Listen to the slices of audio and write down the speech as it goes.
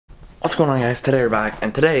What's going on, guys? Today we're back,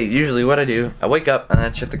 and today, usually what I do, I wake up and then I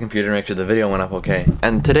check the computer to make sure the video went up okay,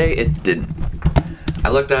 and today it didn't. I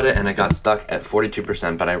looked at it and it got stuck at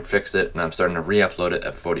 42%, but I fixed it and I'm starting to re-upload it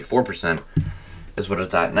at 44% is what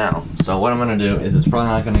it's at now. So what I'm going to do is it's probably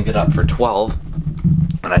not going to get up for 12,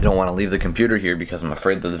 and I don't want to leave the computer here because I'm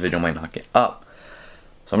afraid that the video might not get up.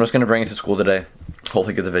 So I'm just going to bring it to school today,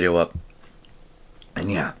 hopefully get the video up,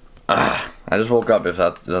 and yeah. I just woke up. If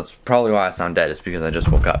that's probably why I sound dead. It's because I just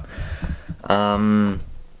woke up. So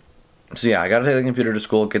yeah, I gotta take the computer to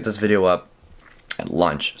school, get this video up at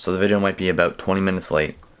lunch. So the video might be about 20 minutes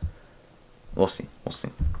late. We'll see. We'll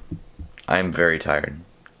see. I am very tired,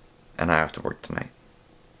 and I have to work tonight.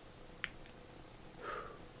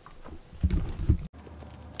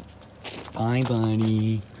 Bye,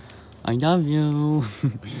 buddy. I love you.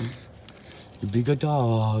 You be a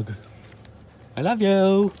dog. I love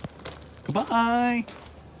you. Goodbye.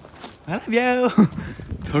 I love you.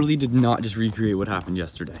 Totally did not just recreate what happened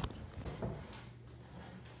yesterday.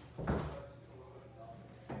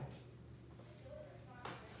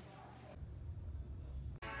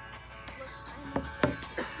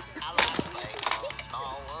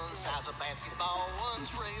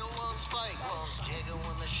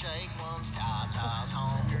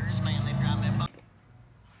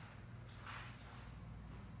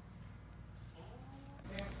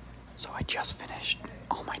 So I just finished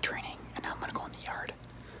all my training and now I'm gonna go in the yard.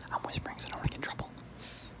 I'm whispering so I don't wanna get in trouble.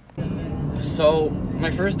 So my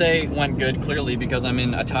first day went good, clearly, because I'm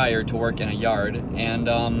in attire to work in a yard.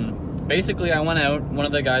 And basically I went out, one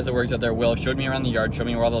of the guys that works out there, Will, showed me around the yard, showed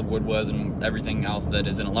me where all the wood was and everything else that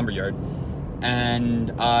is in a lumber yard. And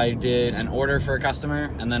I did an order for a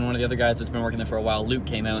customer, and then one of the other guys that's been working there for a while, Luke,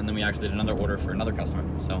 came out, and then we actually did another order for another customer.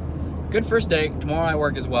 So good first day. Tomorrow I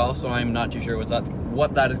work as well, so I'm not too sure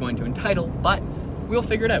what that is going to entitle, but we'll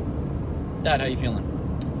figure it out. Dad, how you feeling?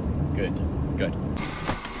 Good, good.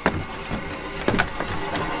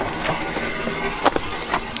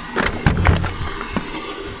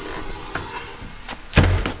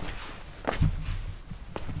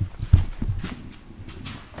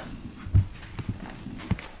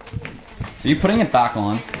 Are you putting it back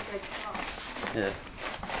on? Yeah.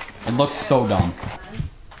 It looks so dumb.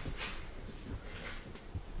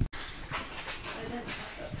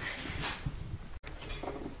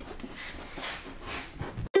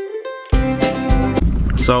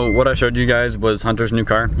 So what I showed you guys was Hunter's new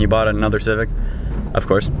car. He bought another Civic, of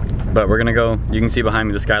course. But we're gonna go, you can see behind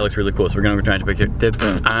me the sky looks really cool, so we're gonna go try and take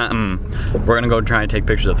we're gonna go try and take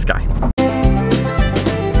pictures of the sky.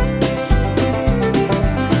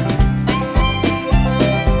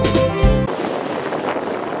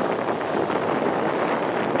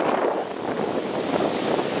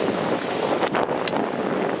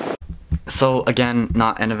 So again,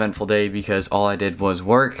 not an eventful day because all I did was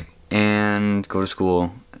work and go to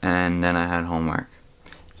school, and then I had homework.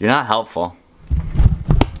 You're not helpful.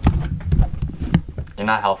 You're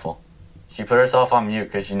not helpful. She put herself on mute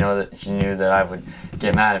because she knew that I would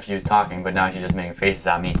get mad if she was talking, but now she's just making faces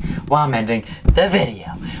at me while I'm ending the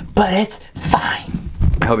video. But it's fine.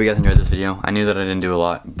 I hope you guys enjoyed this video. I knew that I didn't do a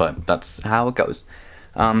lot, but that's how it goes.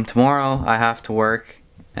 Tomorrow I have to work,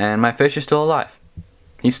 and my fish is still alive.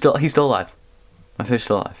 He's still alive. My fish is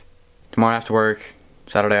still alive. Tomorrow I have to work.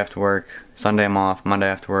 Saturday I have to work. Sunday I'm off. Monday I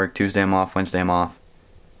have to work. Tuesday I'm off. Wednesday I'm off.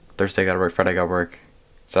 Thursday I gotta work. Friday I gotta work.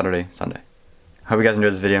 Saturday, Sunday. Hope you guys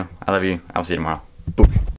enjoyed this video. I love you. I'll see you tomorrow. Boop.